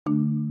You're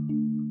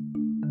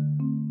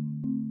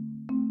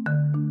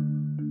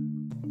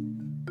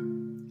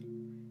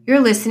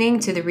listening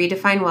to the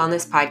Redefine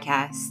Wellness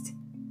Podcast.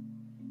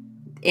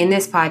 In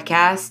this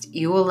podcast,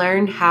 you will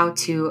learn how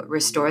to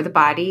restore the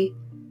body,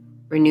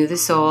 renew the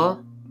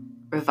soul,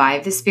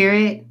 revive the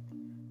spirit,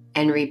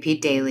 and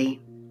repeat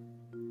daily.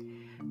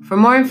 For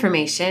more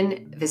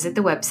information, visit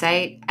the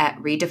website at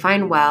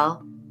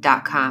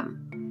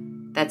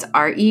redefinewell.com. That's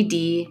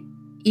REDEFINEWELL.com.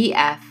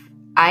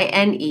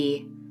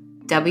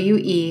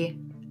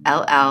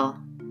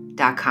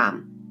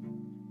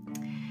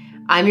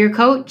 I'm your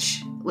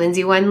coach,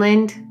 Lindsay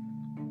Wendland.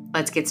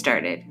 Let's get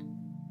started.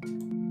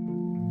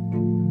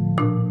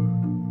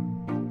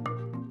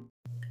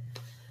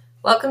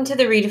 Welcome to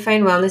the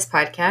Redefine Wellness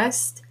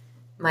Podcast.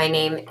 My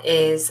name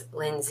is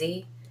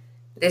Lindsay.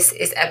 This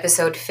is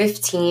episode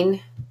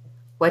 15,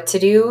 What to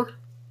Do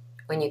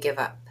When You Give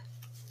Up.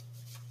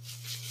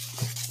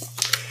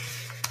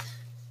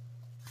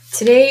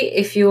 Today,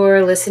 if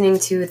you're listening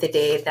to the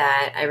day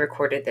that I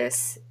recorded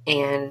this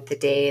and the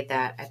day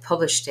that I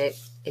published it,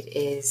 it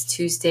is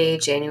Tuesday,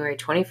 January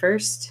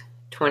 21st,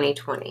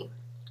 2020.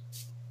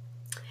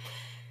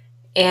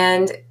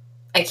 And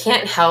I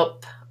can't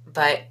help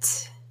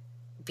but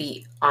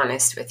be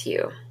honest with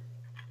you.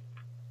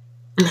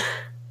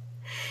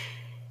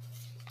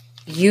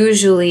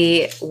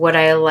 Usually what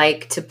I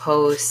like to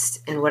post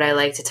and what I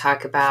like to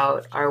talk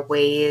about are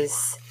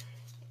ways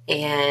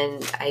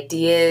and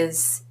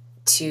ideas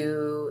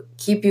to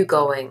keep you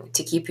going,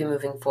 to keep you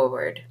moving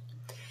forward.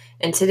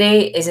 And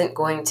today isn't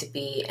going to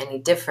be any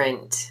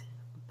different,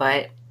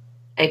 but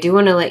I do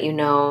want to let you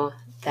know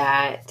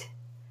that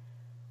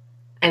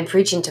I'm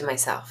preaching to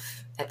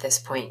myself at this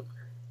point.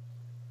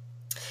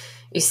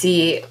 You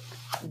see,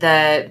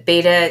 the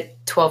beta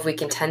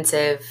 12-week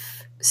intensive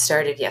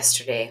started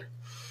yesterday.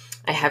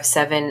 I have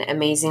 7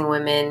 amazing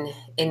women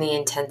in the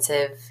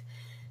intensive.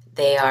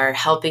 They are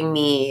helping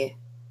me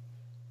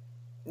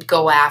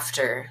go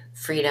after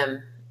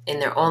freedom in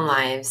their own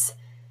lives,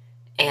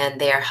 and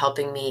they are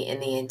helping me in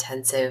the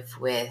intensive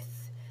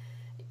with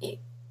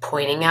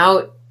pointing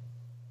out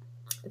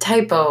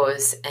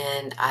typos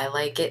and I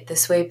like it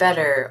this way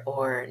better,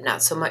 or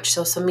not so much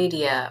social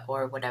media,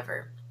 or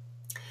whatever.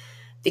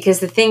 Because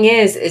the thing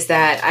is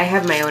that I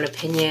have my own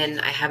opinion,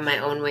 I have my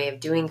own way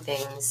of doing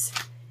things,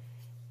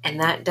 and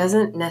that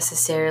doesn't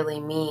necessarily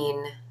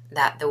mean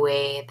that the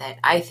way that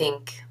I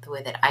think, the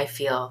way that I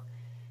feel,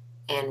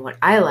 and what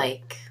I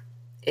like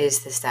is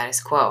the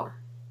status quo.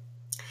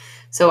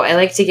 So I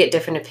like to get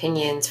different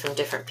opinions from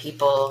different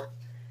people,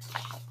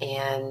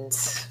 and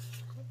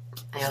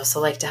I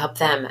also like to help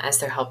them as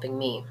they're helping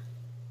me.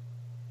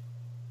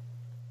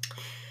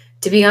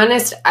 To be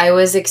honest, I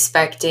was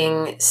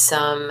expecting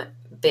some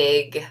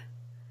big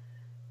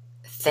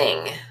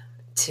thing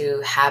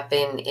to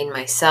happen in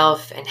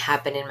myself and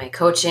happen in my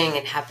coaching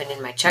and happen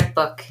in my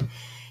checkbook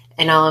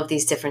and all of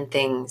these different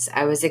things.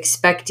 I was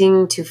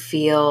expecting to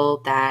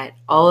feel that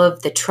all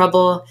of the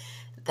trouble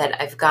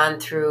that I've gone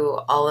through,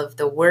 all of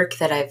the work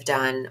that I've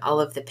done, all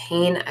of the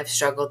pain I've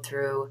struggled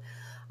through,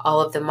 all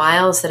of the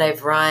miles that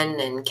I've run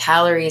and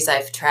calories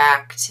I've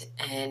tracked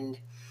and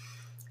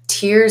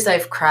tears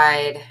I've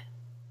cried.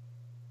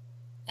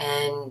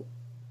 And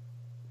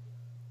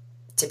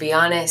to be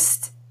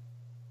honest,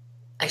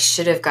 I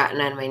should have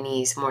gotten on my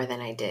knees more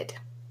than I did.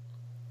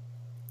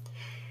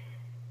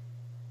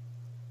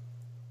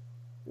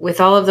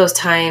 With all of those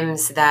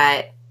times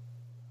that,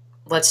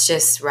 let's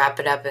just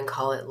wrap it up and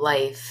call it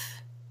life,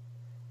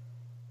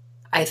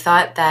 I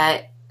thought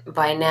that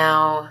by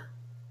now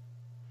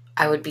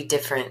I would be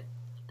different.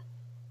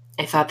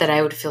 I thought that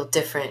I would feel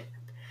different.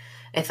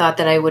 I thought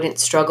that I wouldn't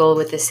struggle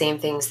with the same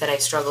things that I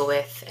struggle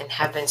with and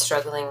have been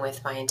struggling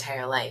with my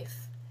entire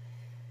life.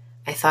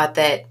 I thought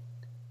that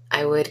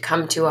I would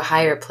come to a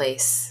higher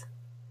place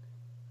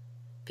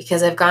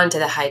because I've gone to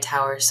the high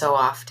tower so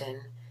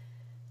often,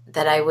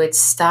 that I would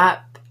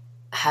stop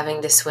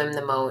having to swim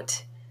the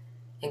moat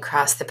and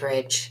cross the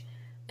bridge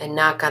and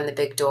knock on the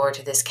big door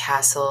to this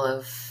castle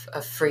of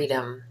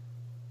freedom.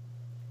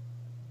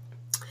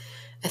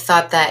 I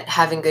thought that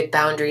having good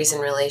boundaries in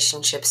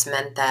relationships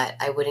meant that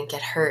I wouldn't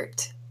get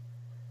hurt.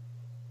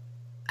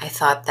 I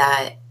thought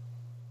that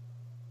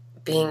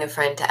being a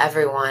friend to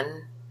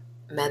everyone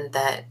meant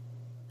that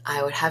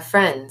I would have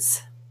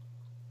friends.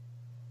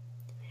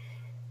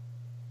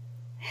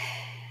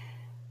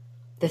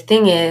 The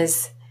thing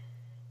is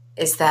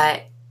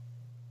that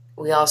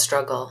we all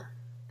struggle.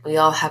 We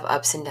all have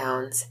ups and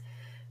downs.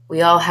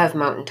 We all have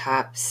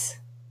mountaintops.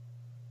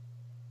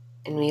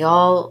 And we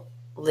all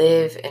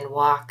live and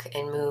walk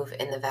and move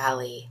in the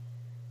valley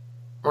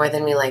more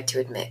than we like to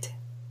admit.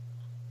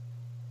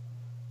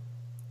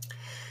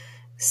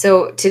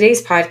 So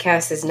today's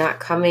podcast is not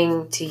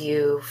coming to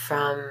you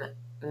from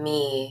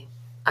me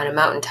on a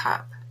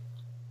mountaintop.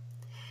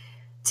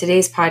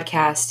 Today's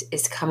podcast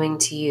is coming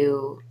to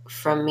you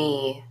from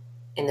me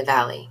in the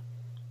valley.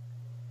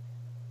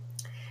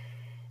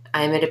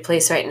 I'm at a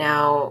place right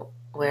now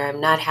where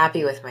I'm not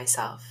happy with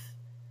myself.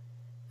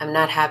 I'm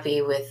not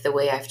happy with the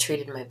way I've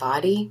treated my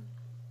body.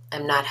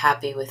 I'm not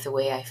happy with the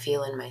way I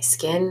feel in my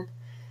skin.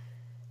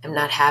 I'm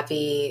not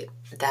happy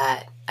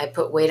that I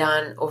put weight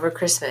on over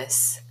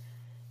Christmas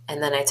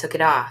and then I took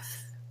it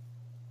off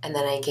and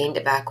then I gained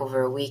it back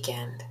over a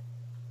weekend.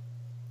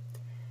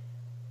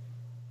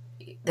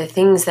 The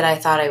things that I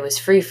thought I was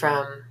free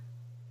from,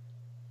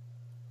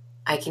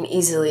 I can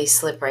easily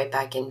slip right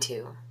back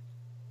into.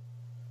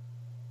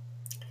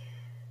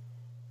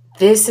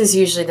 This is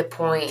usually the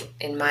point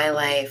in my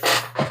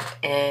life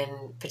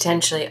and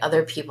potentially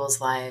other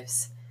people's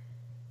lives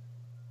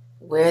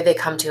where they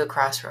come to a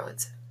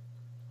crossroads.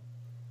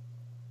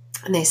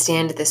 And they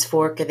stand at this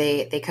fork, or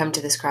they come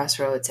to this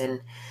crossroads,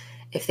 and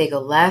if they go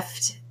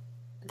left,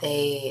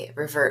 they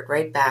revert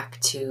right back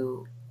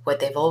to what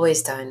they've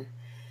always done.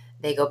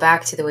 They go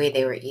back to the way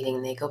they were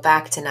eating. They go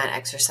back to not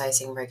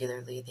exercising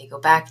regularly. They go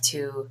back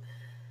to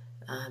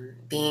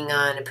being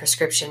on a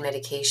prescription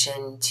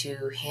medication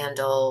to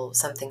handle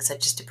something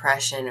such as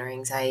depression or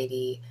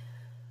anxiety,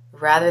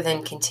 rather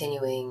than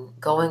continuing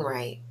going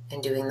right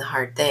and doing the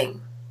hard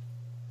thing.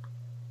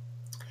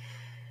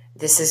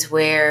 This is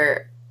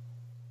where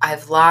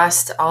I've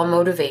lost all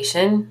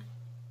motivation.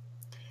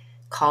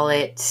 Call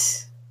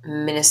it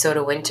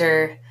Minnesota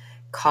winter,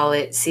 call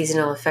it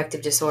seasonal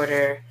affective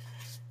disorder,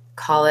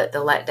 call it the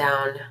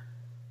letdown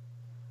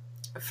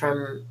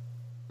from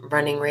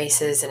running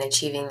races and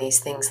achieving these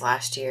things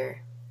last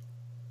year.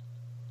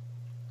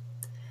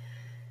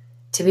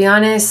 To be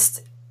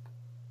honest,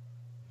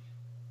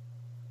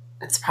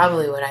 it's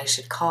probably what I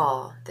should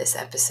call this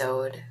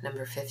episode,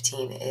 number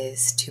 15,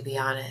 is To Be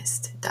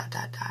Honest, ...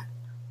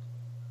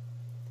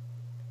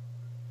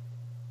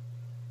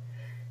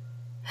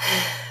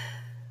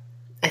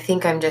 I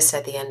think I'm just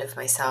at the end of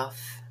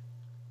myself,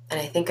 and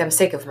I think I'm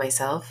sick of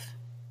myself.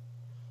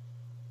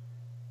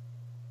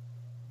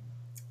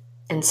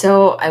 And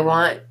so I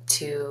want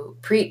to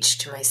preach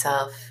to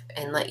myself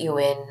and let you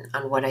in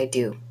on what I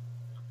do.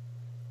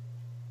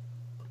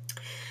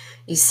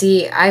 You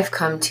see, I've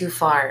come too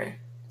far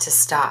to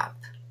stop.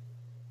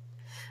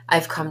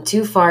 I've come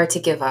too far to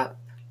give up.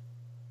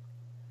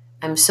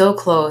 I'm so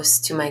close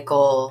to my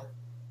goal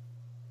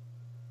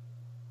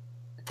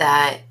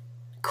that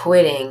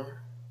quitting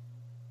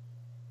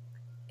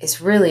is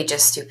really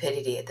just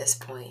stupidity at this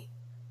point.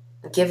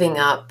 Giving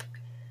up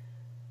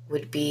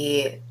would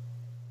be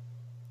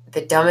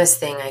the dumbest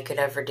thing I could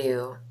ever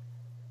do,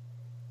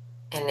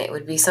 and it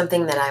would be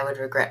something that I would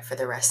regret for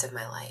the rest of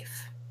my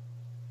life.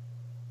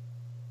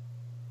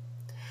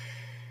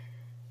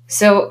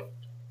 So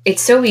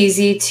it's so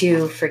easy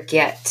to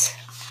forget,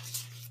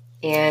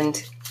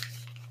 and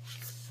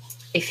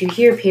if you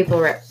hear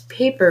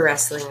paper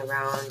wrestling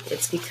around,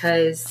 it's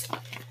because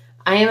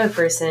I am a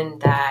person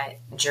that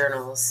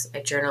journals. I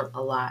journal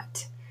a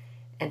lot.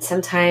 And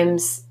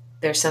sometimes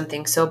there's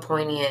something so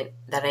poignant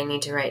that I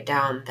need to write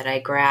down that I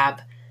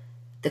grab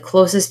the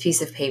closest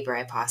piece of paper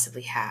I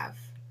possibly have.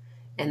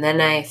 And then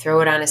I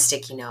throw it on a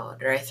sticky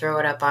note, or I throw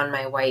it up on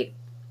my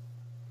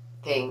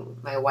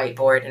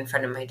whiteboard in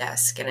front of my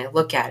desk, and I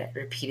look at it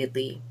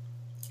repeatedly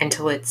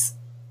until it's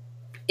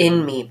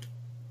in me,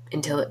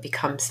 until it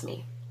becomes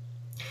me.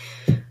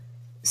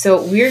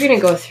 So we're going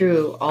to go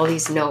through all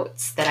these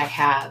notes that I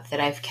have that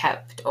I've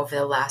kept over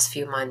the last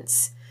few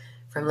months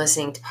from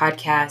listening to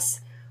podcasts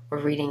or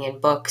reading in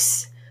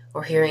books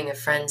or hearing a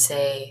friend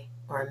say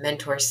or a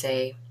mentor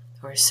say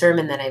or a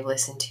sermon that I've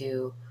listened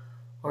to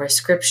or a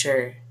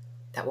scripture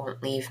that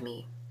won't leave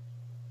me.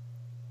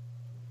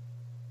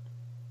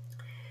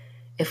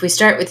 If we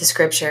start with the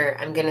scripture,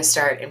 I'm going to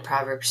start in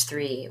Proverbs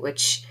 3,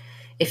 which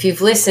if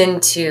you've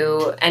listened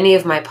to any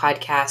of my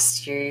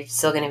podcasts, you're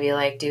still going to be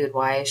like, dude,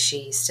 why is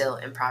she still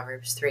in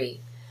Proverbs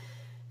 3?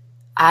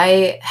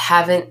 I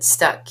haven't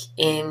stuck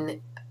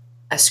in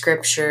a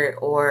scripture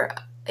or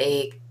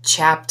a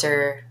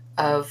chapter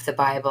of the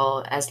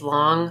Bible as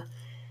long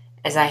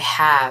as I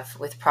have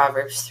with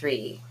Proverbs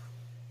 3.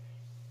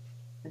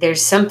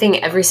 There's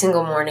something every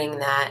single morning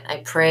that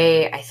I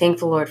pray. I thank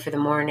the Lord for the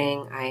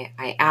morning.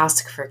 I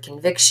ask for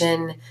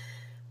conviction,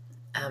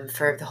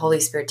 for the Holy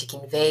Spirit to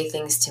convey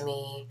things to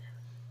me.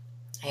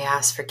 I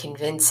ask for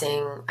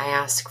convincing. I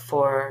ask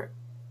for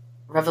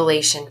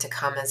revelation to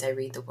come as I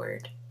read the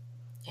Word.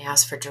 I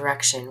ask for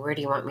direction. Where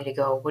do you want me to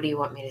go? What do you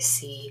want me to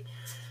see?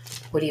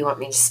 What do you want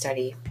me to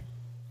study?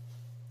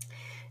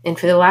 And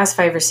for the last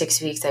 5 or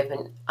 6 weeks, I've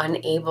been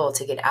unable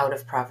to get out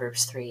of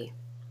Proverbs 3.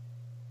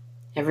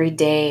 Every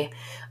day,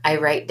 I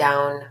write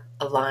down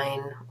a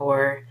line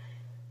or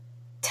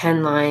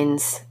 10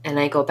 lines, and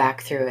I go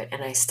back through it,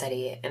 and I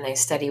study it, and I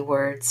study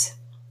words.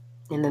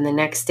 And then the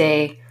next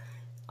day,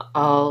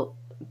 I'll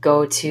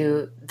go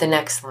to the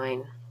next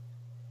line.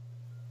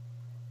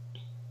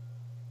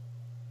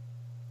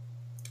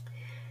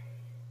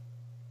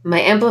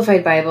 My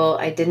Amplified Bible,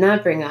 I did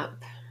not bring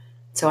up,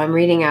 so I'm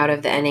reading out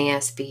of the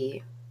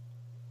NASB.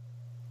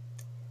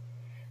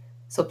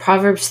 So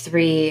Proverbs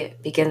 3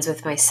 begins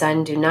with, "My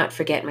son, do not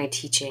forget my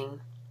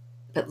teaching,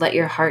 but let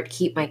your heart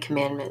keep my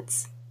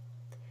commandments.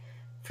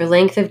 For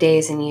length of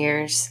days and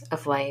years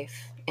of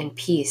life and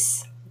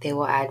peace they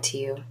will add to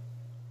you.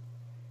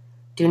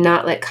 Do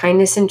not let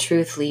kindness and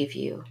truth leave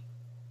you.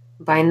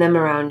 Bind them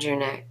around your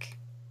neck.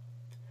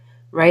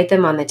 Write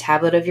them on the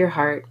tablet of your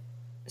heart,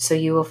 so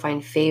you will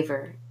find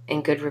favor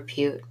and good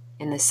repute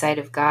in the sight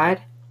of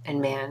God and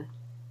man.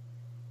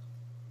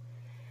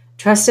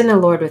 Trust in the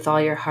Lord with all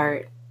your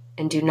heart,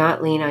 and do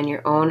not lean on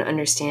your own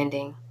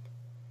understanding.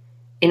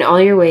 In all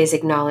your ways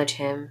acknowledge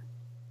him,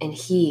 and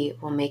he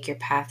will make your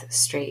path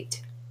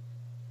straight.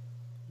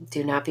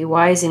 Do not be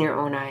wise in your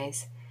own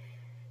eyes.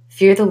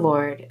 Fear the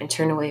Lord and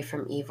turn away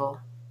from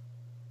evil.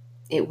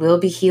 It will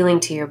be healing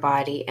to your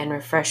body and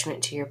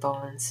refreshment to your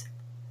bones.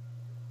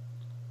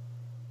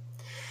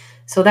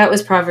 So that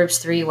was Proverbs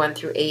 3, 1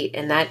 through 8,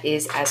 and that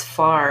is as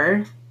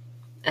far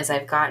as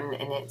I've gotten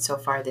in it so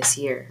far this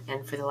year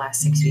and for the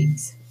last 6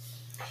 weeks.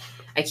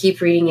 I keep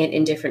reading it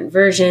in different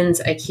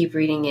versions. I keep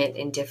reading it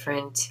in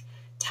different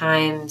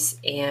times,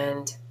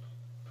 and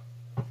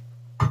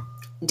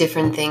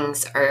different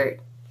things are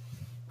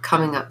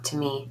coming up to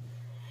me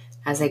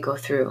as I go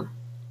through.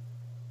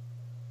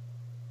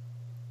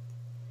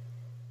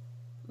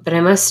 But I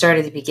must start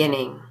at the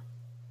beginning,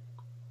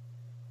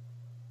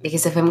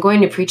 because if I'm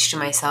going to preach to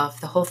myself,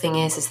 the whole thing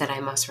is that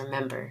I must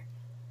remember,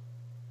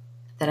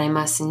 that I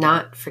must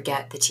not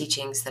forget the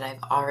teachings that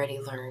I've already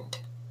learned.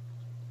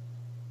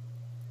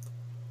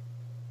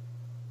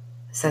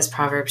 Says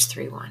Proverbs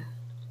 3:1.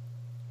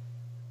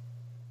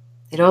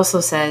 It also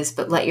says,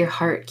 but let your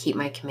heart keep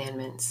my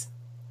commandments.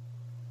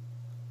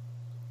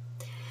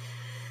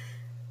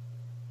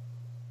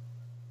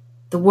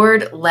 The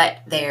word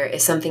let there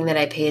is something that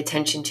I pay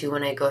attention to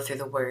when I go through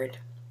the word,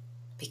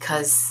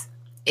 because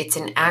it's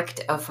an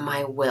act of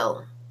my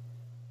will.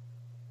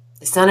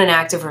 It's not an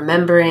act of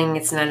remembering.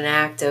 It's not an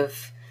act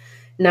of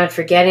not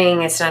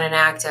forgetting. It's not an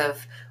act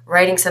of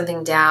writing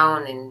something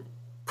down and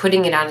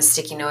putting it on a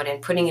sticky note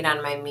and putting it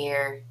on my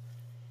mirror.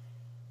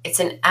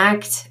 It's an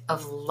act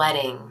of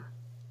letting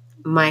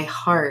my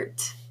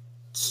heart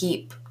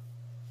keep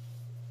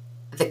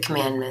the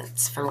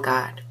commandments from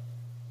God.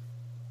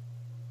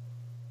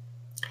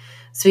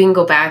 So we can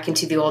go back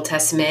into the Old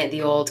Testament,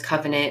 the Old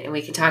Covenant, and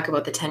we can talk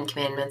about the 10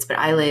 Commandments, but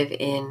I live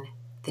in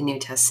the New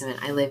Testament.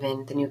 I live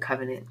in the New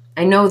Covenant.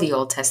 I know the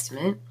Old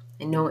Testament.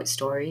 I know its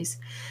stories.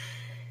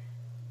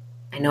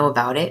 I know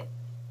about it.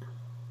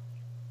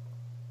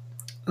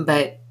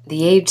 But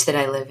the age that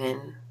I live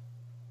in,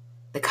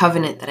 the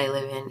covenant that I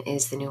live in,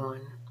 is the new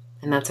one,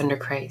 and that's under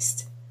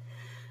Christ.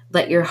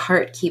 Let your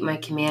heart keep my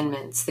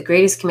commandments. The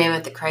greatest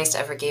commandment that Christ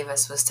ever gave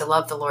us was to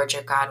love the Lord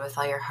your God with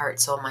all your heart,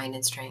 soul, mind,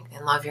 and strength,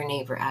 and love your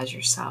neighbor as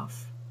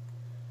yourself.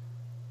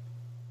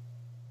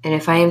 And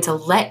if I am to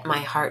let my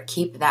heart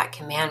keep that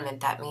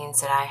commandment, that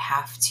means that I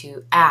have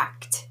to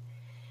act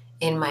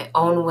in my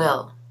own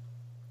will,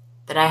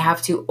 that I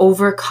have to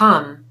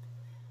overcome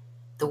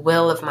the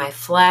will of my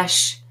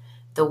flesh,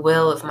 the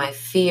will of my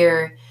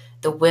fear,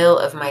 the will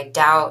of my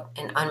doubt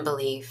and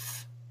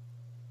unbelief,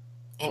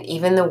 and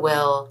even the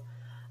will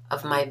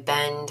of my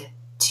bend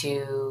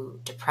to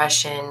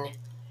depression,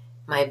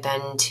 my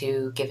bend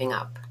to giving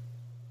up.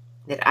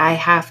 That I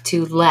have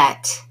to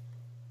let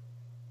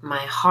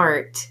my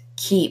heart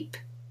keep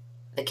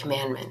the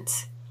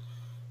commandments.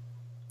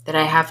 That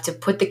I have to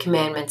put the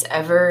commandments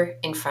ever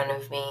in front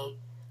of me,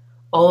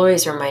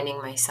 always reminding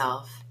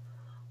myself,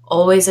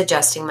 always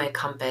adjusting my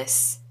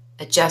compass,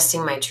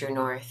 adjusting my true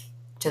north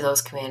to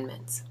those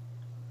commandments.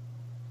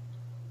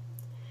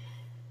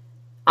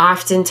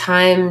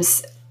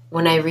 Oftentimes,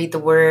 when I read the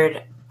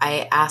Word,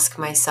 I ask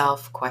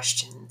myself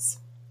questions.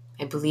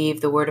 I believe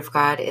the Word of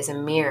God is a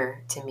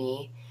mirror to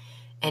me,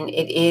 and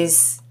it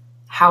is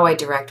how I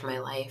direct my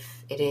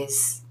life. It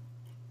is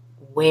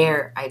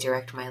where I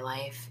direct my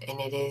life, and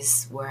it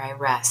is where I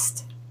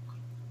rest.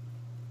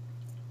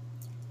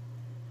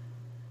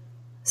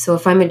 So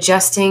if I'm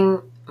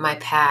adjusting my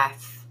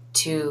path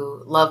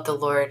to love the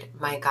Lord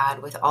my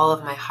God with all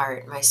of my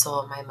heart, my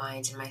soul, my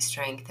mind, and my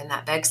strength, then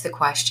that begs the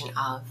question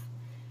of,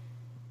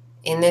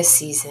 in this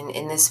season,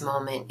 in this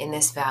moment, in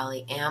this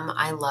valley, am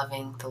I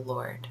loving the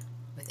Lord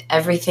with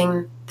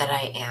everything that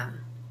I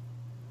am?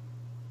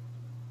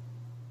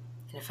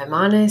 And if I'm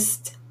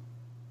honest,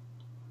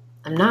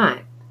 I'm not.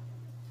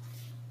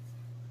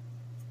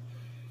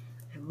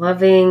 I'm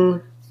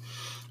loving,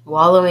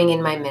 wallowing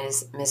in my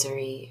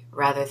misery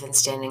rather than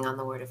standing on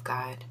the Word of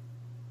God.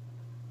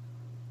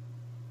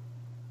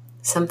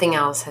 Something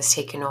else has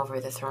taken over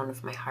the throne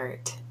of my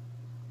heart.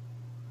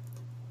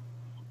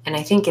 And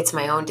I think it's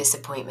my own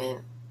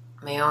disappointment,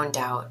 my own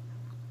doubt,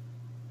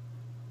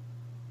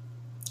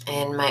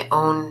 and my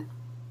own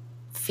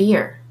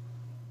fear.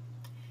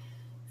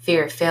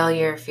 Fear of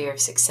failure, fear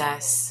of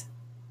success.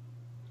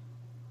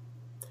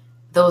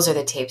 Those are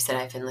the tapes that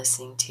I've been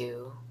listening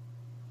to.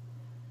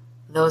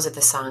 Those are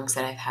the songs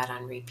that I've had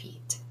on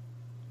repeat.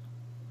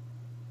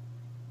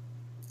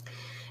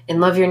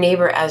 And love your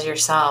neighbor as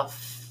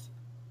yourself.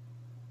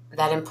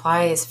 That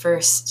implies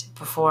first,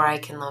 before I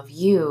can love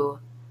you,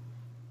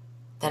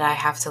 that I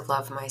have to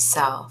love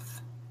myself.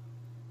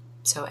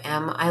 So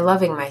am I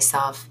loving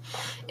myself?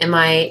 Am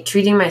I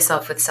treating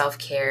myself with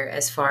self-care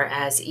as far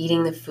as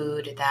eating the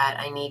food that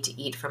I need to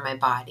eat for my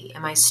body?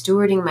 Am I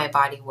stewarding my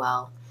body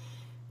well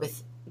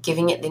with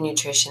giving it the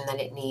nutrition that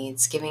it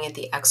needs, giving it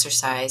the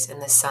exercise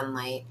and the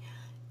sunlight,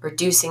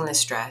 reducing the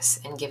stress,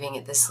 and giving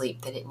it the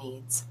sleep that it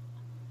needs?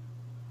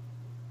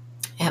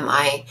 Am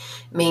I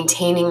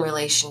maintaining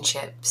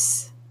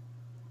relationships?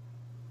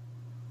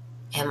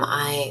 Am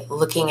I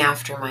looking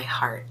after my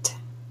heart?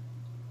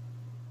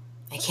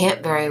 I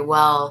can't very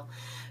well,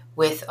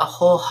 with a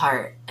whole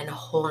heart and a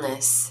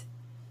wholeness,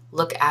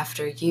 look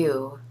after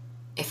you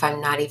if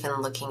I'm not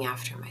even looking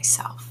after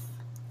myself.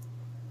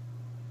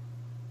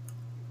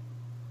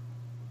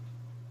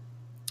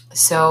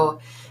 So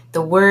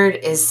the word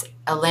is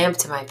a lamp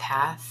to my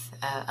path,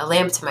 a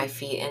lamp to my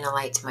feet, and a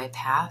light to my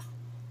path.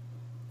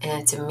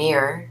 And it's a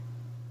mirror.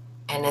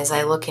 And as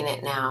I look in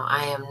it now,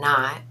 I am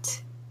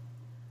not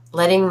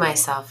letting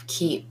myself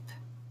keep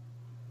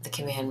the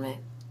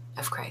commandment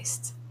of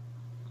Christ.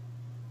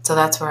 So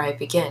that's where I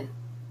begin.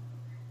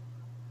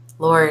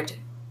 Lord,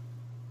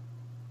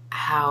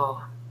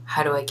 how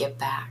do I get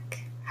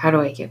back? How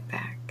do I get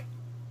back?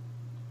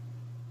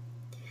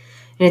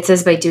 And it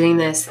says by doing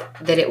this,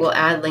 that it will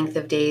add length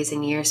of days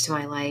and years to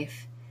my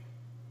life,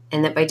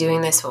 and that by doing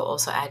this will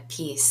also add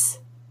peace.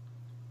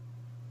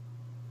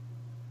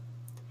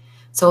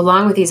 So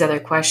along with these other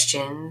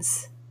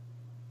questions,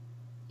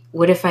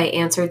 what if I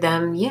answered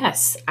them?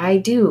 Yes, I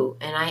do,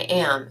 and I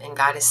am, and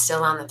God is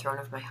still on the throne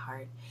of my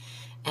heart,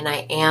 and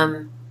I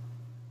am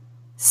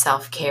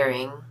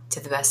self-caring to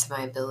the best of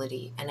my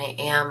ability, and I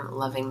am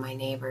loving my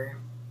neighbor.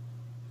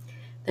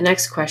 The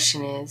next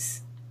question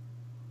is,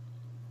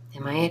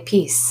 am I at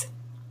peace?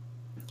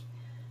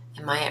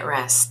 Am I at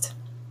rest?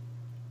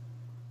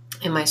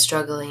 Am I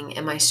struggling?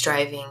 Am I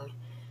striving?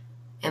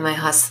 Am I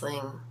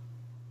hustling?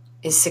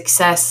 Is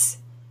success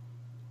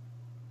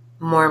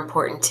more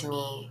important to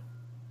me?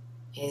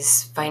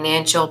 Is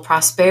financial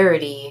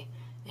prosperity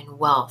and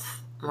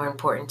wealth more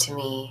important to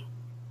me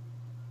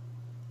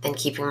than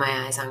keeping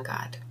my eyes on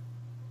God?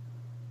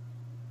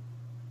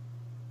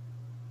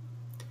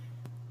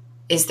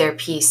 Is there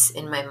peace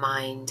in my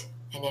mind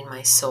and in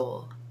my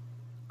soul?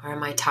 Or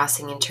am I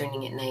tossing and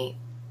turning at night?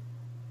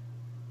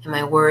 Am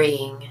I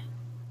worrying?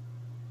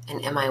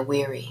 And am I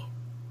weary?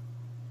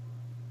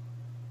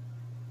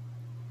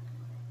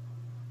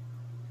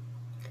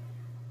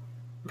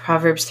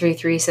 Proverbs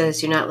 3:3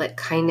 says, do not let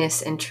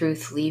kindness and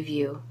truth leave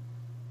you.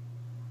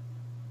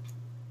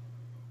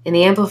 In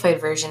the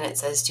Amplified Version, it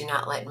says, do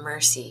not let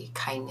mercy,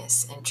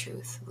 kindness, and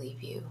truth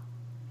leave you,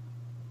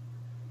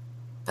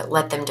 but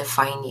let them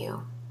define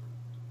you.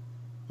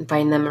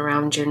 Bind them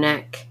around your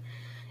neck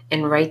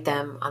and write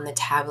them on the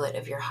tablet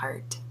of your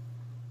heart.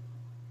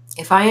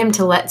 If I am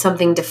to let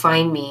something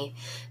define me,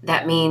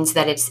 that means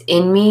that it's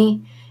in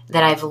me,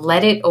 that I've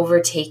let it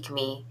overtake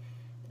me,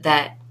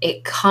 that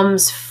it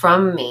comes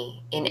from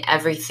me in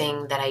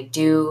everything that I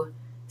do,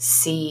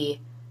 see,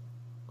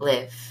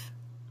 live.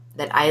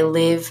 That I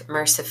live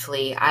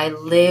mercifully, I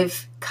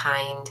live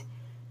kind,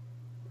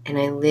 and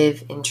I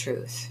live in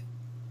truth.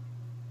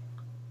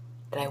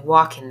 That I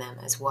walk in them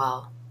as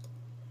well.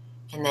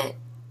 And that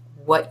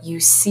what you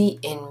see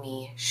in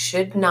me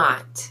should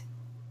not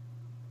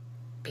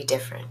be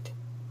different.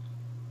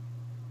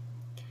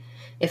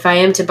 If I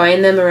am to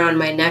bind them around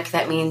my neck,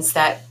 that means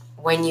that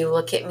when you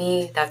look at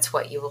me, that's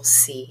what you will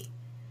see.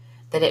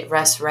 That it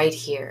rests right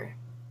here,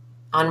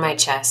 on my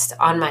chest,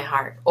 on my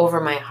heart, over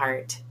my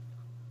heart.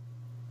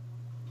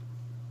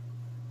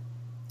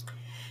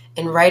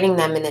 In writing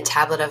them in the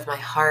tablet of my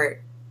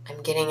heart,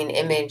 I'm getting an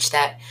image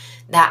that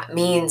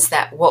means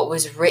that what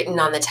was written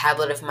on the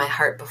tablet of my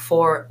heart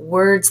before,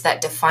 words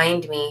that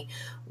defined me,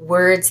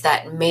 words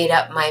that made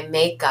up my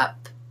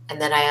makeup,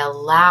 and that I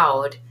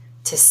allowed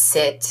to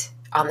sit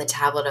on the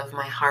tablet of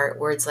my heart,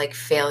 words like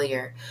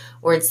failure,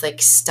 words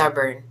like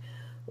stubborn,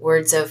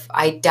 words of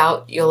I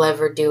doubt you'll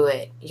ever do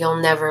it, you'll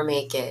never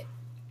make it,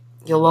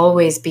 you'll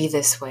always be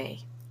this way.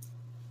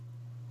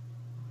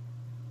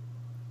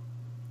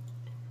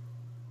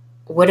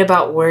 What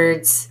about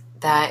words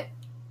that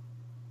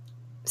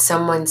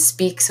someone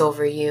speaks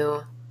over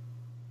you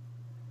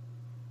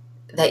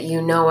that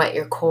you know at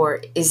your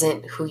core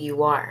isn't who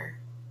you are,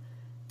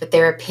 but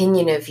their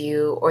opinion of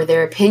you, or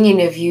their opinion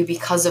of you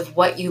because of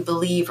what you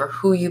believe or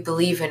who you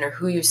believe in or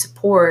who you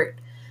support,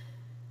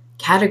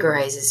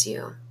 categorizes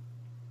you?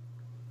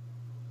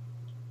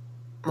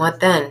 What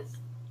then?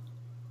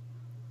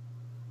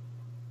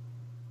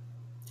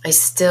 I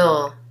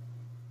still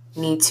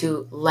need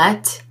to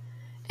let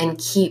and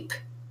keep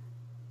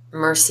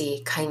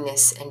mercy,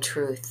 kindness, and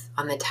truth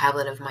on the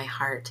tablet of my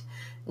heart.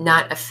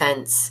 Not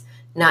offense,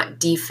 not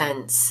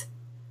defense,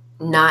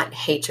 not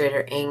hatred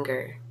or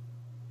anger.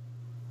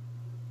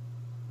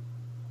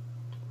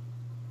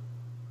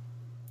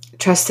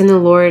 Trust in the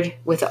Lord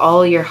with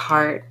all your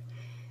heart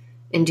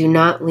and do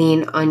not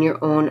lean on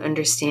your own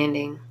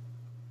understanding.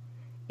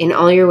 In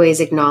all your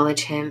ways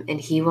acknowledge him, and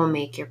he will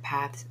make your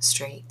path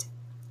straight.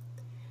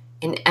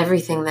 In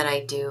everything that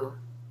I do,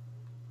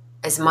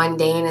 as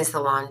mundane as the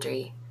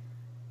laundry,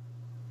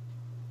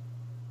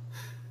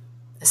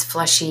 as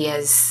fleshy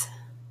as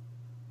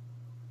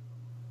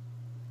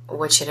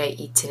what should I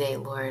eat today,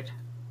 Lord?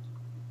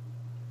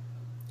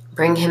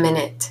 Bring him in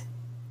it.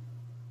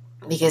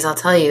 Because I'll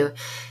tell you,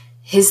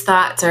 his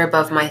thoughts are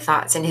above my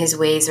thoughts and his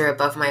ways are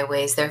above my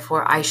ways.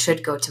 Therefore, I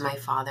should go to my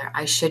Father.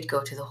 I should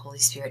go to the Holy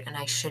Spirit and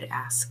I should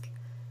ask,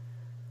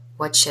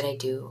 what should I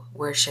do?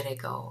 Where should I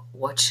go?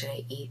 What should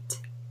I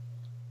eat?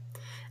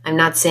 I'm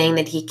not saying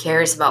that he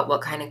cares about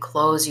what kind of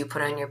clothes you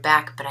put on your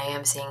back, but I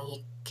am saying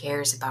he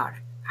cares about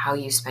how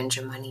you spend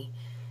your money,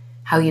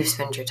 how you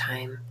spend your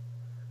time,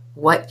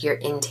 what you're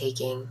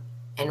intaking,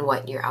 and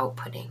what you're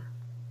outputting.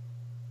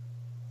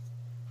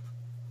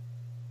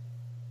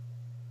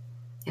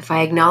 If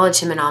I acknowledge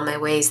him in all my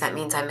ways, that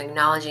means I'm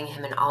acknowledging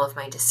him in all of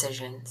my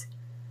decisions.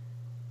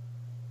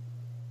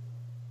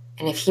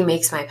 And if he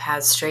makes my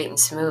path straight and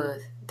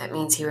smooth, that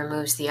means he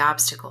removes the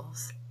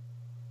obstacles.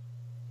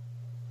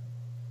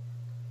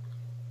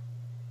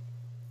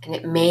 And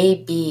it may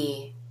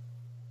be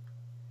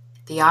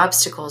the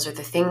obstacles or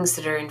the things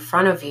that are in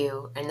front of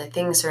you and the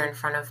things that are in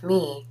front of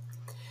me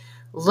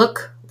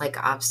look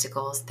like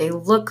obstacles. They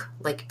look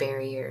like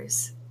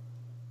barriers.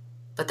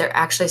 But they're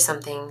actually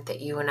something that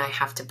you and I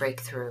have to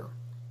break through.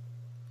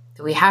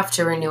 That we have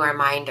to renew our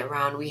mind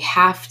around. We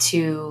have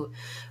to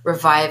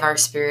revive our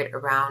spirit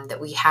around. That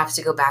we have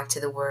to go back to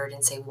the Word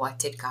and say, what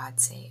did God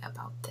say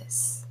about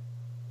this?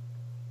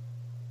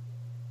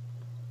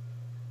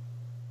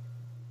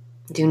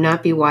 Do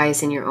not be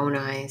wise in your own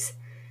eyes.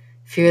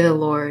 Fear the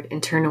Lord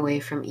and turn away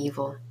from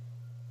evil.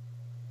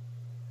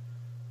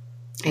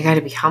 I got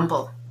to be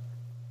humble.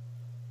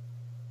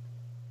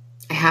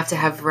 I have to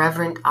have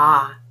reverent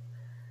awe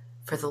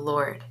for the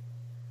Lord.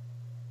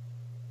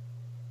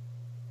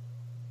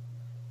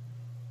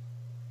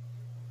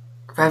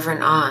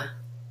 Reverent awe.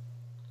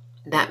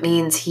 That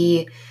means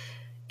he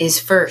is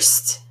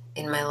first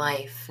in my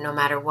life, no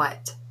matter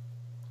what.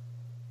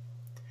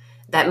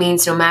 That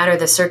means no matter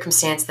the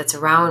circumstance that's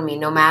around me,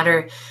 no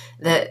matter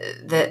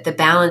the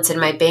balance in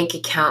my bank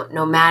account,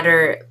 no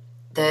matter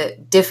the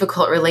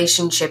difficult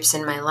relationships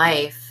in my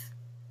life,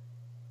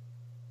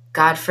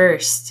 God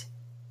first,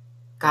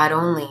 God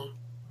only.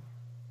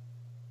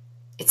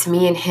 It's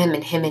me and him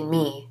and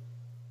me.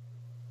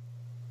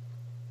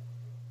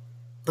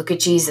 Look at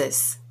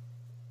Jesus.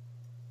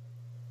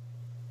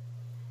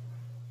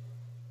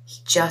 He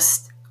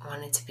just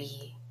wanted to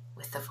be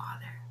with the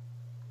Father.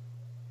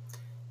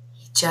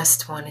 He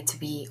just wanted to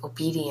be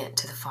obedient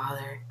to the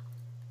Father.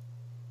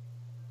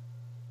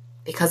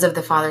 Because of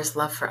the Father's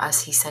love for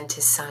us, he sent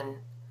his Son.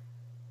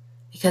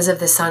 Because of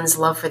the Son's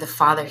love for the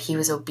Father, he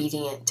was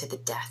obedient to the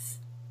death.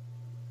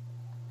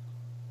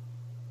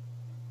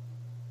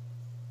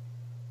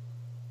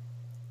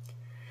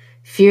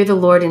 Fear the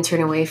Lord and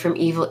turn away from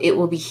evil. It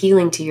will be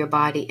healing to your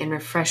body and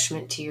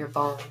refreshment to your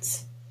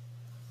bones.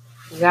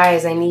 You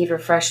guys, I need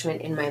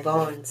refreshment in my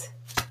bones.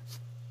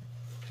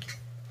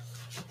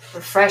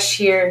 Refresh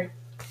here,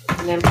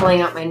 and I'm pulling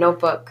out my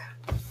notebook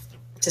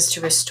just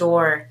to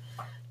restore,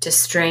 to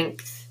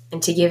strength,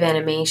 and to give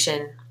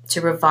animation, to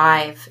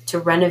revive, to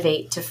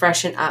renovate, to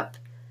freshen up.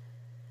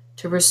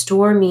 To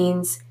restore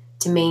means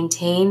to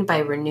maintain by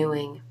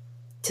renewing,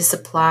 to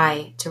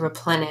supply, to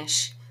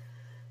replenish,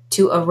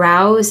 to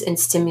arouse and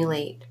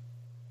stimulate.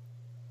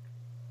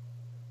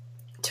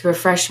 To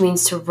refresh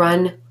means to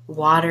run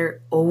water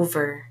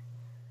over,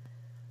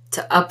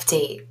 to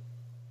update,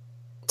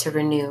 to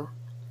renew.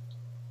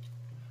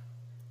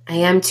 I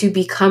am to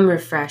become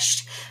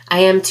refreshed. I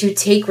am to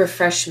take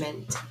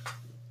refreshment.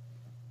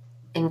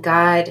 And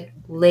God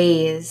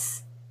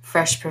lays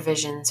fresh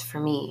provisions for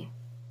me.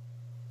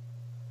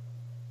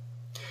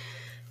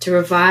 To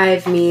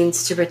revive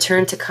means to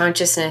return to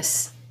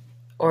consciousness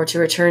or to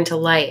return to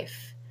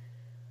life.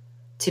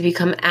 To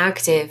become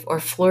active or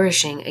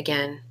flourishing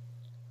again.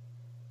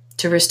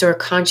 To restore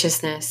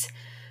consciousness.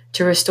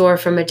 To restore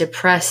from a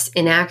depressed,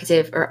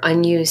 inactive, or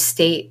unused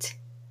state.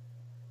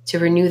 To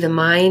renew the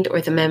mind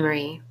or the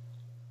memory.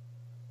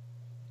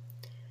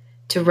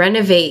 To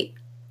renovate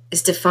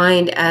is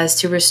defined as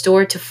to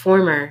restore to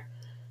former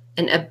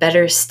and a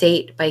better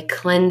state by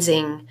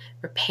cleansing,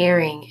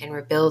 repairing, and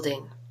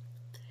rebuilding.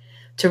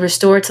 To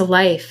restore to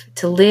life,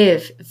 to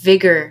live,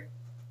 vigor,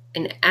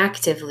 and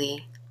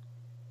actively.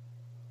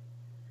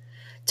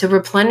 To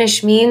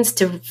replenish means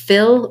to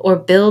fill or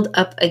build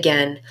up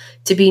again,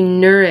 to be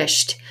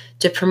nourished,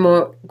 to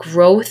promote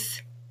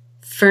growth,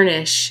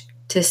 furnish,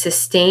 to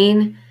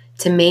sustain,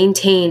 to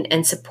maintain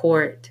and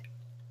support.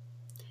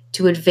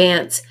 To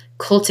advance,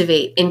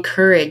 cultivate,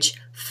 encourage,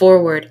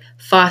 forward,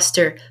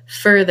 foster,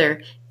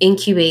 further,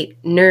 incubate,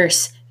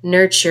 nurse,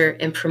 nurture,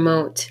 and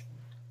promote.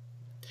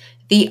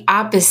 The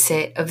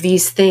opposite of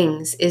these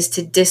things is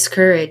to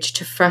discourage,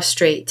 to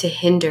frustrate, to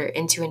hinder,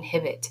 and to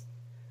inhibit.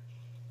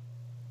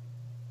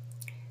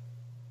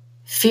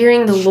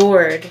 Fearing the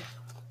Lord,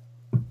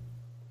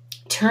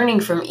 turning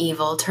from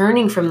evil,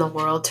 turning from the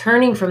world,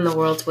 turning from the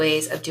world's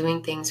ways of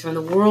doing things, from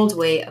the world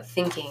way of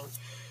thinking,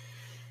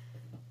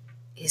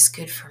 is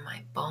good for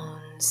my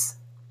bones.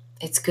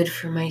 It's good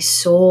for my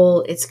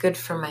soul. It's good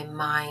for my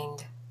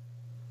mind.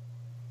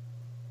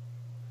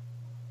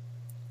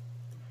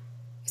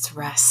 It's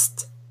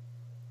rest.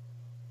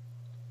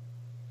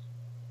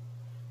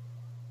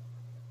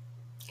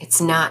 It's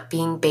not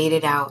being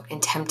baited out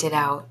and tempted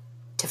out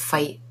to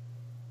fight.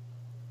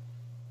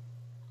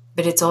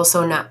 But it's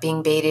also not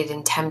being baited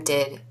and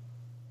tempted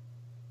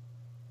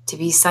to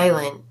be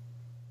silent.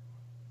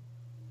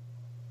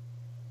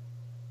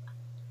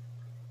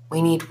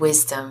 We need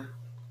wisdom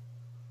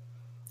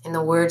in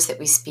the words that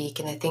we speak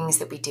and the things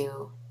that we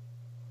do.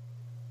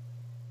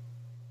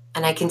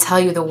 And I can tell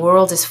you the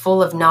world is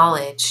full of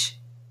knowledge.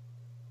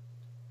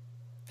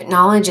 But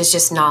knowledge is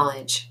just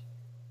knowledge.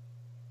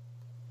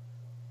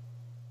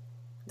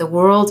 The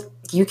world,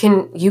 you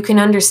can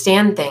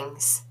understand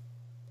things.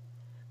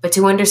 But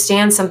to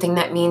understand something,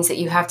 that means that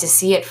you have to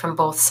see it from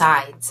both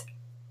sides.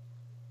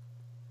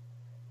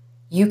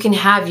 You can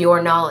have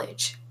your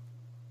knowledge.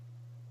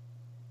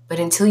 But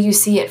until you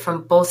see it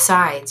from both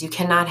sides, you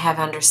cannot have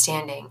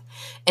understanding.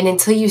 And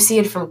until you see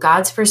it from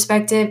God's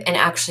perspective and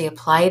actually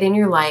apply it in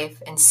your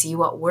life and see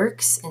what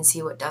works and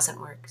see what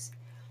doesn't work,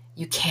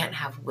 you can't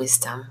have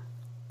wisdom.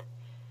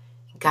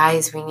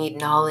 Guys, we need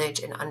knowledge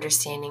and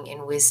understanding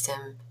and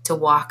wisdom to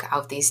walk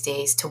out these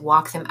days, to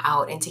walk them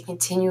out and to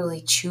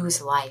continually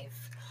choose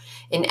life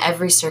in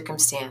every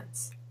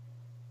circumstance.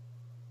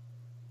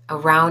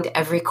 Around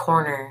every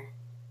corner,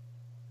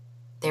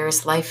 there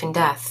is life and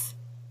death.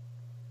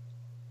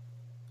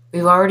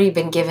 We've already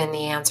been given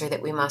the answer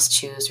that we must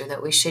choose, or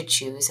that we should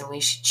choose, and we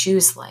should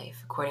choose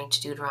life according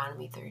to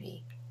Deuteronomy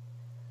 30.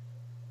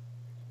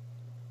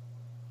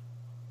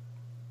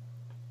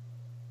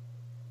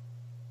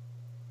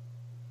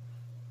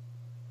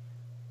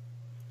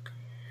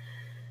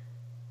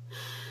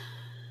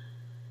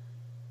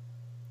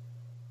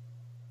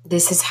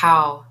 This is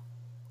how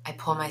I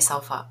pull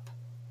myself up.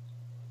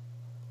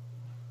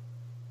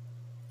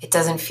 It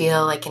doesn't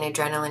feel like an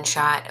adrenaline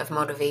shot of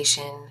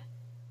motivation.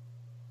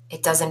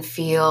 It doesn't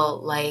feel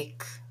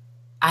like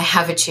I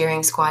have a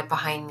cheering squad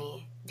behind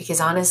me. Because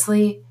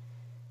honestly,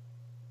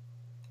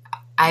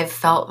 I've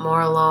felt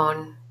more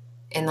alone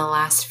in the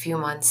last few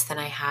months than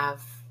I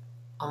have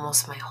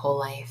almost my whole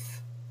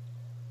life.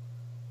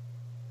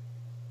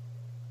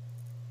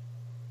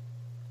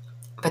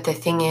 But the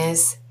thing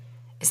is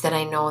that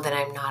I know that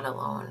I'm not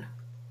alone.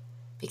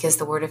 Because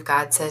the Word of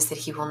God says that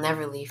He will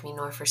never leave me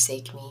nor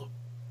forsake me.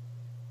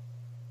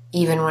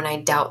 Even when I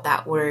doubt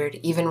that word,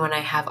 even when I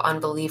have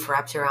unbelief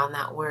wrapped around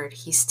that word,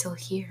 He's still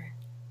here.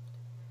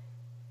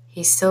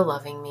 He's still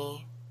loving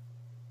me,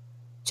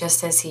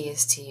 just as He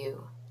is to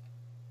you.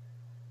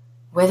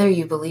 Whether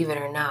you believe it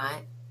or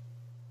not,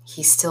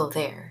 He's still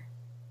there.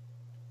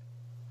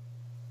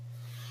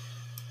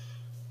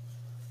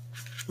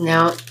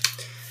 Now,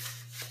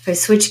 if I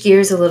switch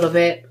gears a little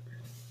bit,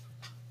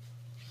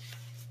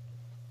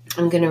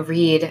 I'm going to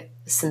read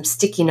some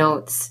sticky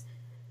notes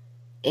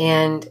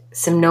and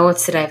some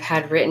notes that I've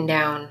had written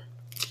down.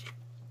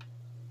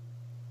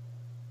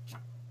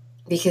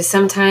 Because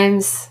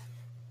sometimes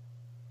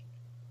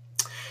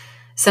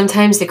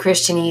the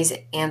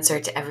Christianese answer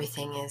to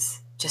everything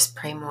is just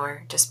pray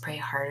more, just pray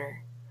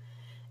harder.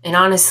 And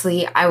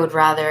honestly, I would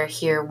rather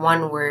hear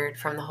one word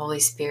from the Holy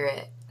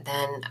Spirit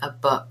than a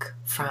book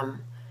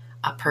from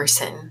a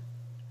person.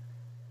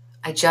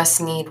 I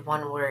just need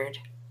one word.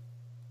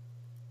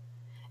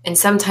 And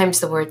sometimes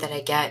the word that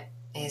I get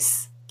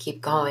is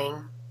keep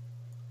going.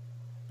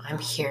 I'm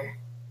here.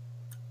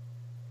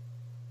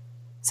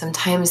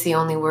 Sometimes the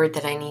only word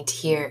that I need to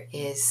hear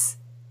is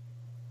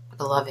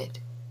beloved.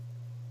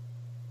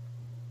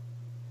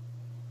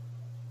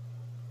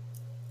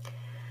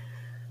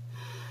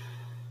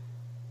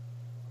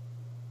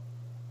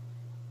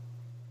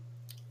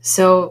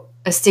 So,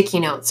 a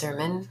sticky note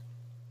sermon.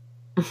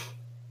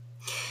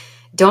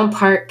 Don't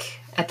park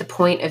at the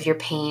point of your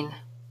pain.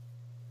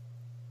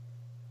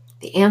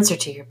 The answer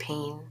to your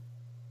pain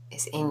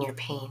is in your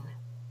pain.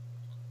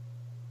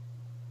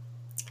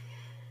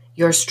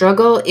 Your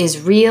struggle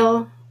is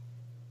real,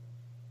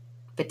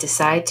 but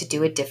decide to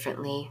do it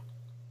differently.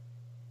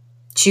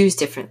 Choose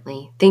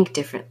differently. Think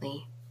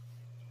differently.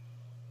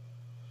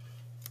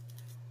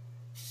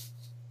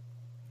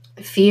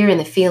 Fear and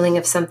the feeling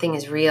of something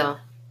is real,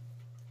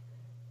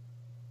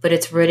 but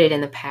it's rooted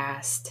in the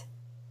past,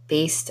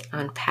 based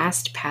on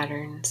past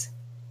patterns.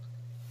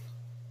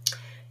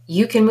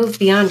 You can move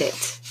beyond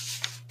it,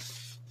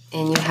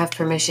 and you have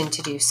permission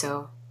to do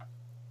so.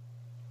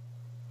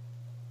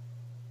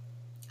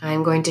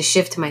 I'm going to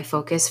shift my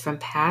focus from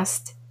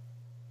past.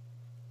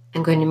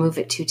 I'm going to move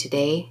it to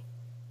today,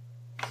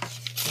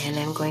 and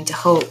I'm going to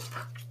hope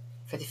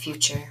for the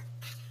future.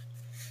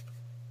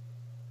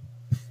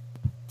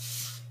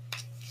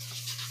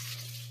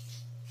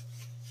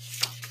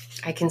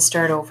 I can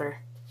start over.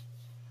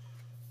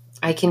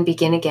 I can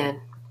begin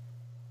again.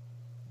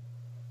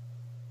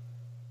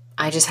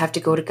 I just have to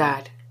go to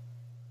God.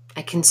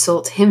 I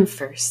consult Him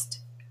first.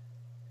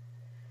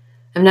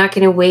 I'm not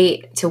going to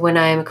wait till when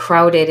I'm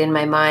crowded in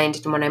my mind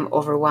and when I'm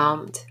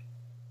overwhelmed.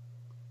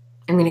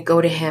 I'm going to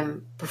go to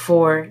Him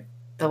before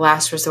the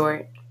last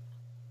resort.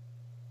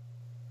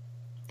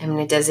 I'm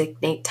going to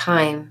designate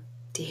time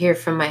to hear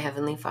from my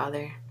Heavenly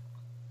Father.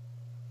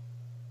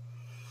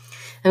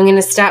 I'm going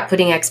to stop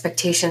putting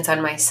expectations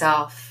on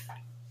myself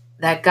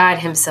that God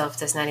Himself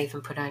does not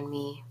even put on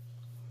me.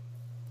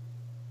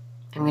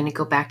 I'm going to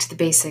go back to the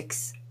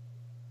basics.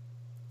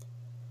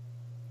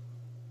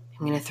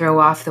 I'm going to throw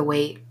off the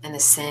weight and the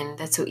sin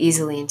that so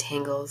easily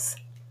entangles.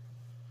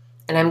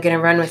 And I'm going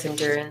to run with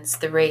endurance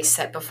the race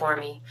set before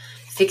me,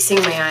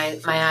 fixing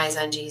my eyes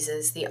on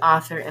Jesus, the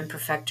author and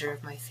perfecter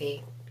of my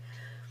faith,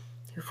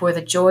 who for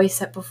the joy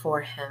set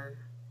before him,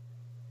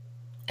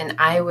 and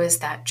I was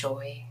that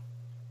joy,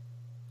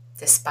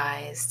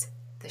 despised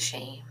the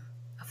shame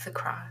of the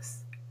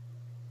cross.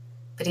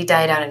 But he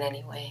died on it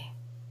anyway,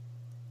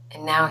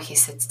 and now he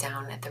sits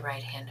down at the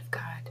right hand of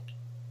God.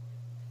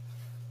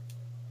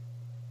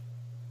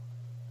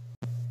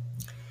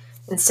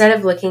 Instead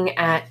of looking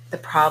at the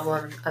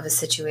problem of a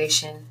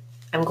situation,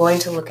 I'm going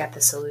to look at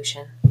the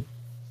solution.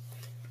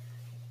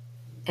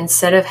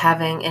 Instead of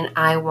having an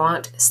I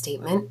want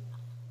statement,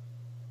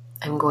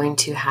 I'm going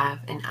to have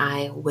an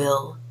I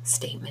will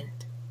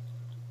statement.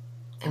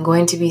 I'm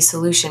going to be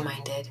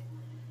solution-minded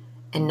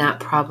and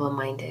not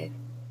problem-minded.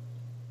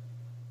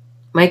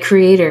 My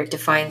Creator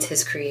defines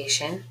his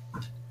creation.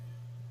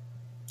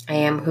 I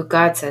am who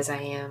God says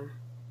I am.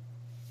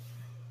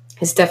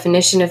 His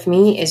definition of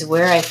me is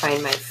where I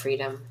find my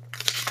freedom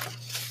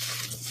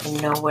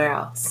and nowhere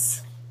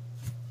else.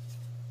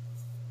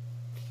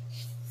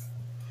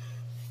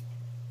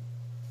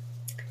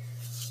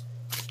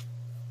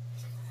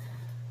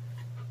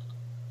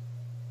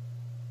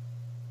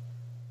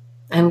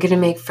 I'm going to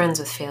make friends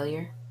with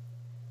failure.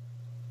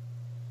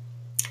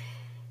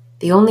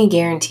 The only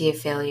guarantee of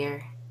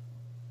failure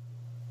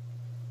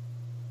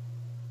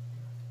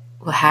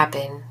will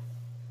happen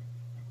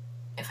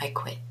if I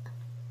quit.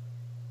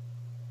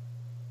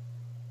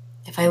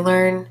 If I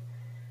learn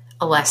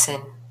a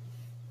lesson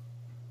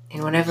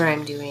in whatever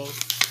I'm doing,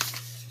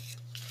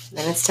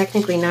 then it's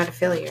technically not a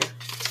failure.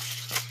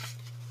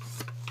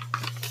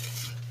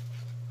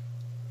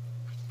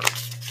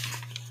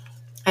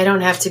 I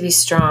don't have to be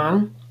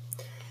strong,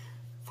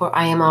 for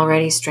I am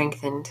already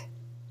strengthened.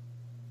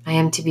 I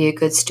am to be a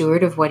good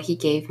steward of what he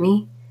gave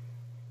me.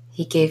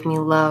 He gave me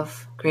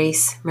love,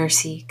 grace,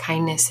 mercy,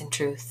 kindness, and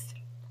truth.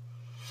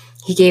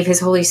 He gave his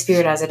Holy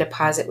Spirit as a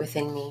deposit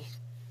within me.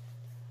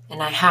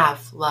 And I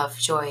have love,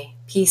 joy,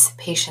 peace,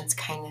 patience,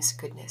 kindness,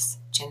 goodness,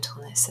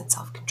 gentleness, and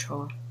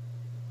self-control.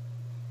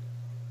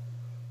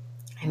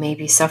 I may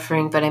be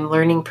suffering, but I'm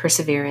learning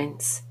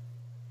perseverance,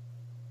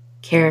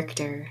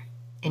 character,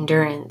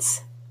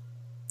 endurance,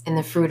 and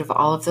the fruit of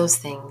all of those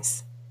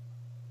things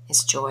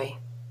is joy.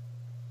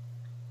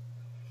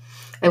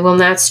 I will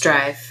not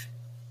strive.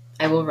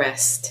 I will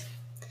rest.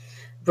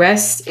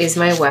 Rest is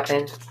my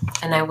weapon,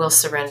 and I will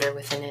surrender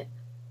within it.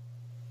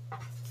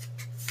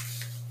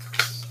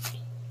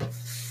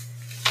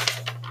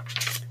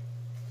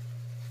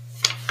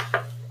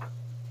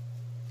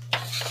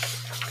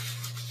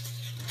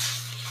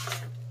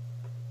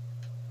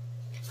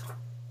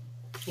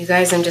 You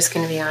guys, I'm just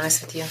going to be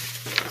honest with you.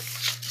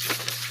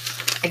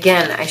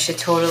 Again, I should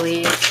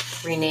totally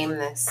rename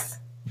this,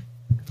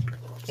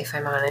 if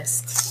I'm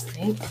honest,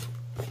 right?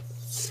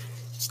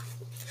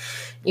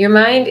 Your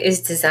mind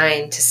is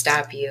designed to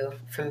stop you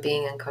from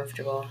being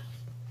uncomfortable.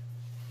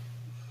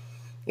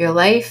 Your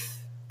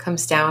life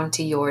comes down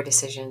to your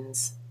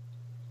decisions.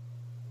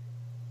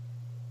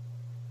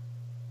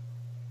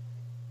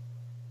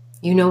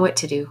 You know what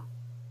to do.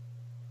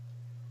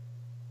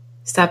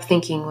 Stop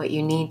thinking what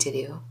you need to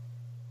do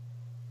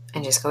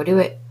and just go do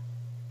it.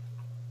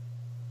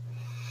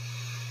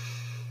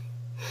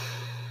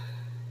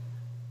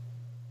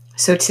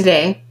 So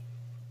today,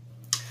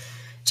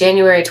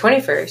 January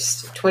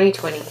 21st,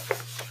 2020,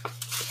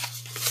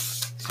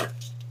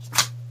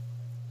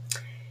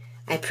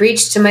 I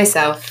preached to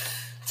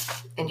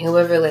myself and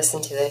whoever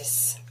listened to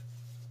this.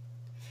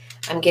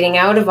 I'm getting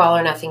out of all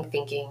or nothing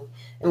thinking.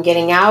 I'm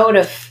getting out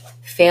of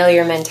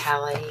failure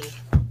mentality.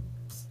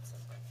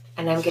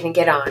 And I'm going to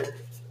get on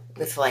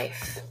with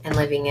life and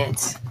living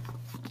it.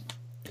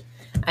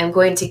 I'm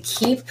going to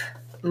keep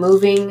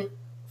moving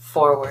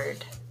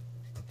forward.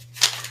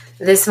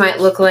 This might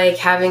look like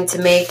having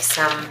to make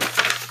some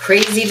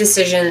crazy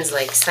decisions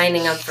like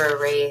signing up for a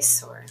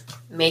race or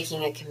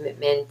making a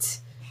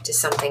commitment to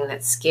something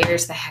that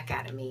scares the heck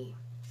out of me.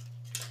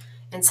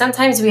 And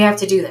sometimes we have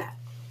to do that.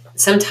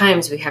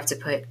 Sometimes we have to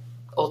put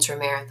ultra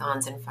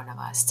marathons in front of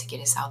us to get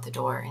us out the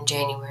door in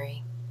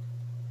January.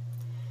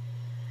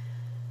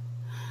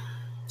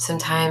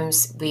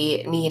 Sometimes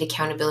we need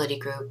accountability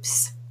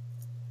groups.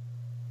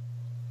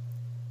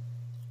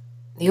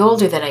 The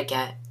older that I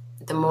get,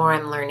 the more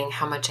I'm learning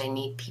how much I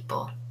need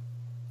people.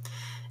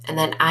 And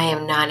that I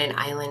am not an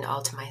island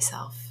all to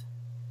myself.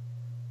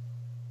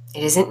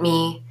 It isn't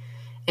me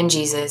and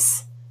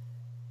Jesus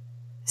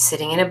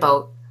sitting in a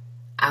boat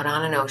out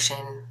on an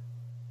ocean,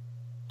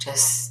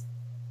 just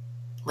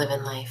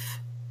living life.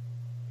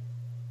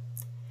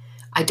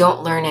 I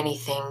don't learn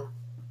anything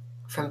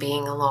from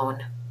being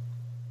alone.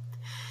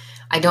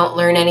 I don't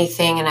learn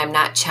anything and I'm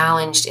not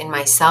challenged in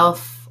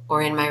myself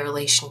or in my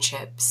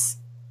relationships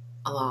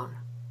alone.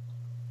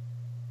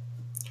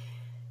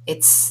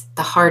 It's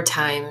the hard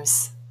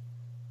times,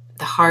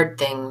 the hard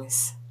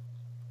things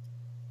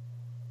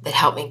that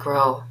help me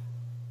grow.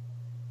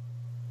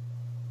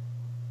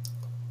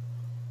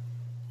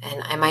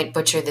 And I might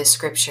butcher this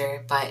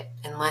scripture, but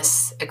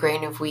unless a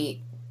grain of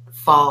wheat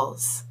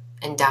falls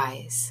and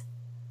dies,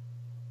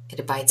 it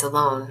abides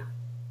alone.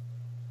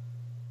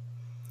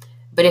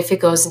 But if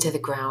it goes into the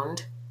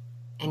ground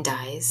and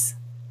dies,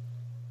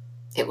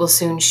 it will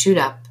soon shoot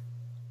up.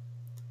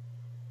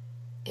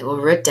 It will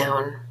root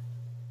down,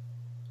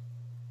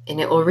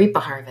 and it will reap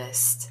a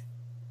harvest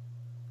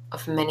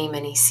of many,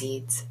 many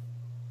seeds.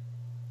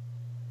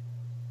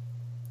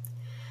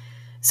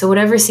 So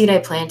whatever seed I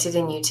planted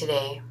in you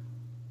today,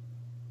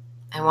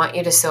 I want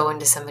you to sow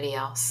into somebody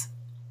else.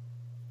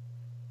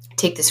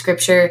 Take the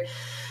scripture,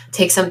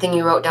 take something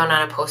you wrote down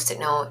on a Post-it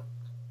note,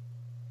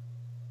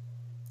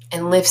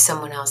 and lift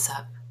someone else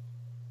up.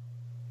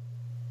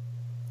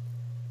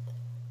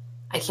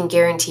 I can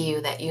guarantee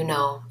you that you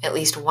know at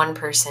least one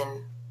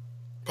person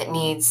that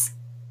needs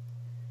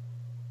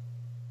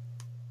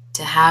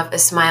to have a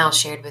smile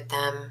shared with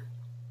them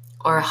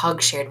or a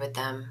hug shared with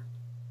them.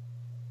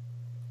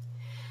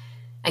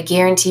 I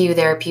guarantee you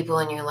there are people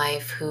in your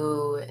life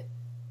who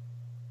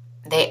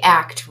they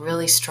act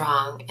really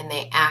strong and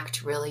they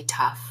act really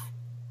tough.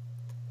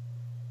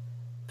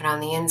 But on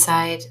the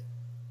inside,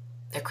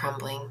 they're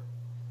crumbling.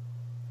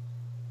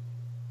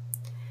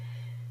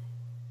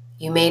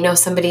 You may know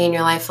somebody in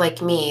your life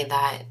like me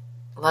that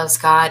loves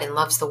God and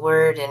loves the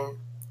Word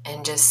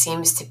and just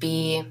seems to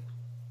be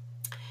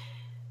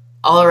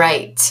all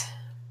right.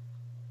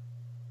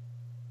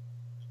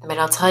 But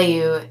I'll tell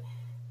you,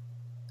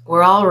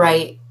 we're all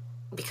right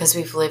because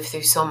we've lived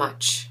through so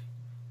much.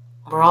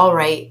 We're all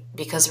right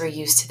because we're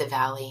used to the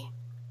valley.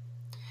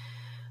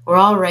 We're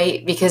all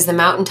right because the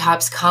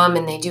mountaintops come,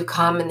 and they do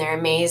come, and they're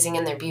amazing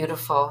and they're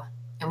beautiful.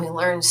 And we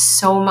learn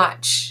so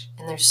much,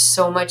 and there's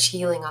so much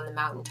healing on the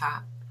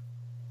mountaintop.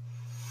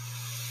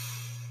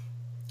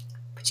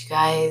 But you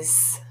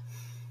guys,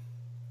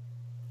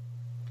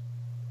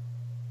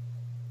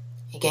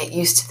 you get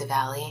used to the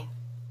valley.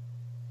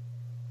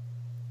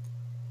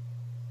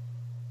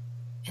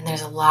 And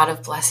there's a lot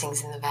of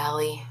blessings in the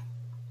valley.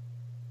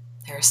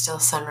 There are still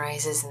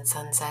sunrises and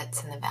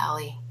sunsets in the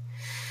valley.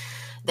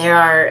 There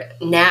are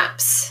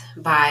naps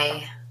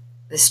by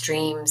the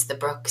streams, the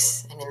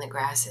brooks, and in the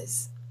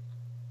grasses.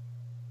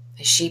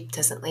 A sheep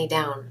doesn't lay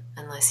down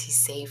unless he's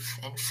safe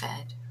and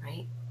fed,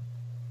 right?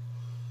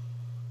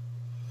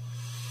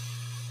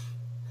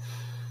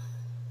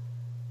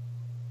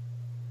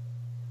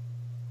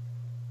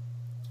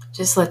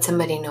 Just let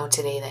somebody know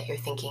today that you're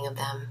thinking of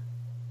them,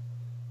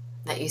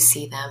 that you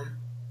see them,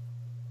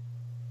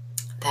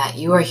 that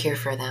you are here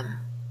for them,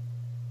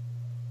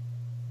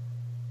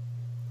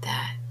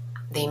 that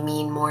they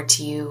mean more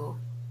to you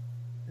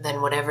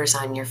than whatever's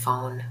on your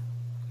phone,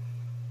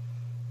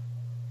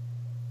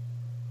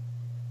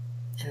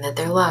 and that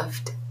they're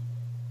loved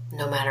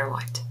no matter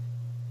what.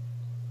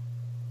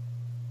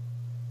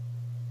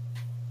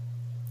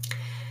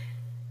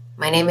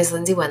 My name is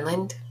Lindsay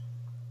Wendland.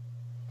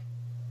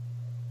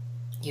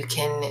 You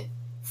can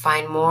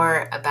find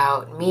more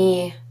about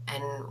me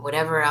and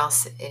whatever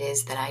else it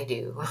is that I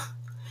do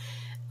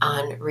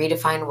on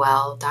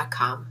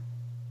redefinewell.com.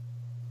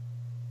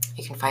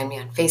 You can find me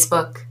on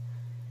Facebook,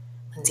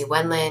 Lindsay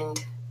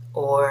Wendland,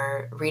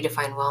 or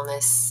Redefine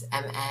Wellness,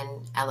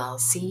 MN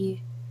LLC.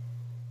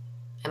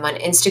 I'm on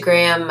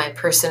Instagram. My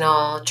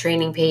personal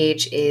training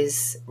page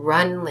is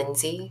Run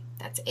Lindsay,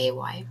 that's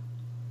AY.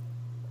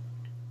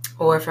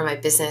 Or for my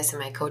business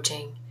and my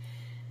coaching,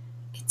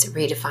 it's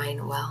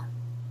Redefine Well.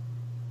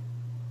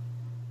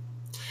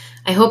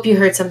 I hope you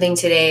heard something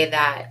today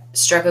that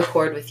struck a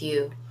chord with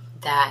you,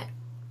 that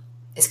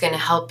is going to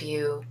help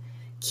you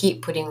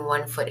keep putting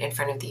one foot in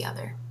front of the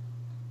other.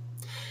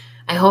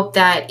 I hope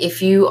that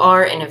if you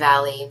are in a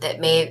valley,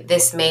 that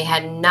this may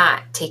have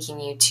not taken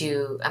you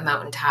to a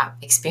mountaintop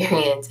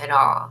experience at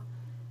all.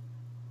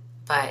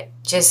 But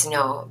just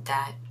know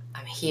that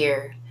I'm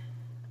here.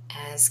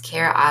 As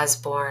Kara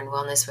Osborne,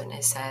 Wellness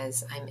Witness,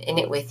 says, I'm in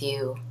it with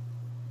you.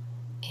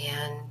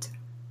 And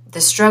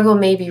the struggle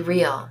may be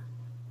real,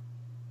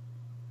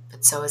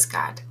 but so is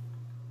God.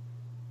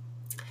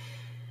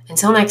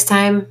 Until next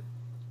time,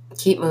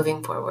 keep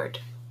moving forward.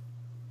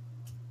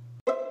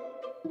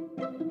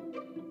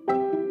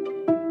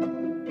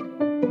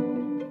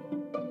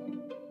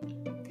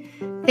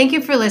 Thank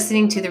you for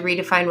listening to the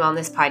Redefine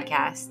Wellness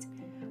podcast.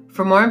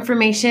 For more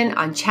information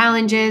on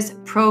challenges,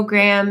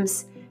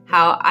 programs,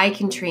 how I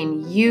can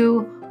train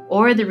you,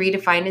 or the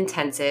Redefine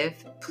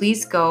Intensive,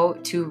 please go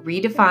to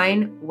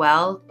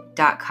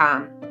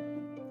redefinewell.com.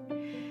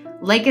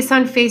 Like us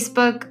on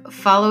Facebook,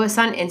 follow us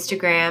on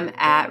Instagram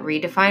at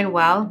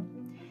redefinewell.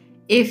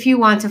 If you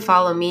want to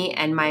follow me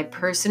and my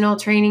personal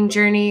training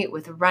journey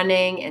with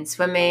running and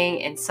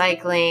swimming and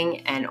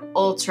cycling and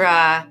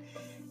ultra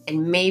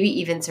and maybe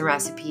even some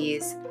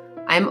recipes,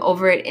 I'm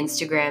over at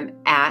Instagram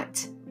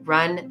at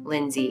Run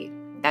Lindsay.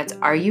 That's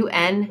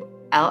RunLindsay.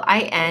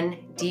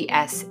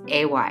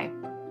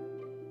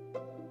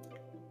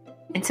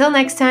 Until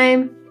next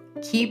time,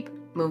 keep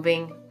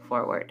moving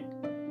forward.